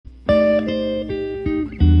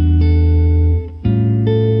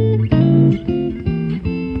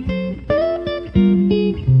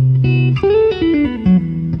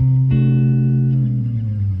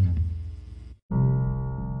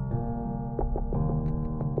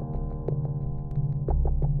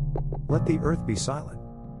Let the earth be silent.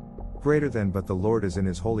 Greater than, but the Lord is in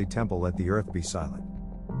his holy temple, let the earth be silent.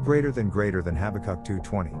 Greater than Habakkuk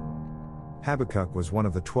 2:20. Habakkuk was one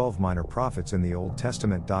of the 12 minor prophets in the Old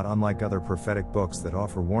Testament. Unlike other prophetic books that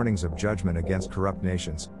offer warnings of judgment against corrupt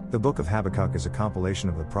nations, the book of Habakkuk is a compilation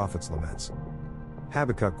of the prophet's laments.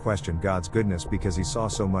 Habakkuk questioned God's goodness because he saw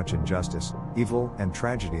so much injustice, evil, and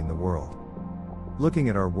tragedy in the world. Looking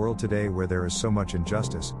at our world today, where there is so much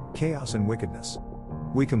injustice, chaos, and wickedness,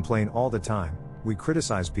 we complain all the time, we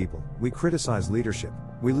criticize people, we criticize leadership,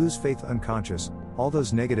 we lose faith unconscious. All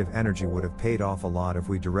those negative energy would have paid off a lot if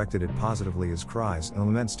we directed it positively as cries and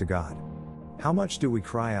laments to God. How much do we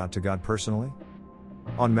cry out to God personally?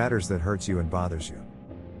 On matters that hurts you and bothers you.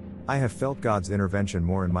 I have felt God's intervention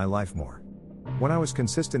more in my life more. When I was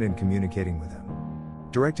consistent in communicating with Him.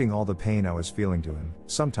 Directing all the pain I was feeling to Him,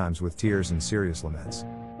 sometimes with tears and serious laments.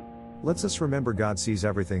 Let's us remember God sees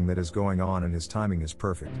everything that is going on and His timing is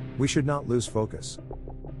perfect. We should not lose focus.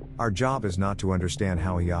 Our job is not to understand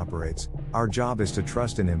how He operates, our job is to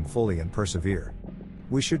trust in Him fully and persevere.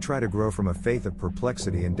 We should try to grow from a faith of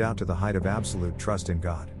perplexity and doubt to the height of absolute trust in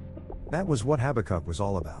God. That was what Habakkuk was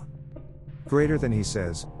all about. Greater than, he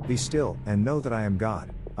says, be still, and know that I am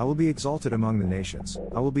God. I will be exalted among the nations,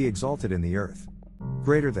 I will be exalted in the earth.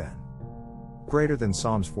 Greater than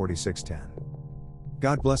Psalms 46:10.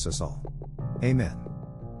 God bless us all. Amen.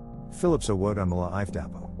 Phillips Awodunmala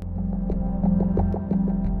Ifdapa.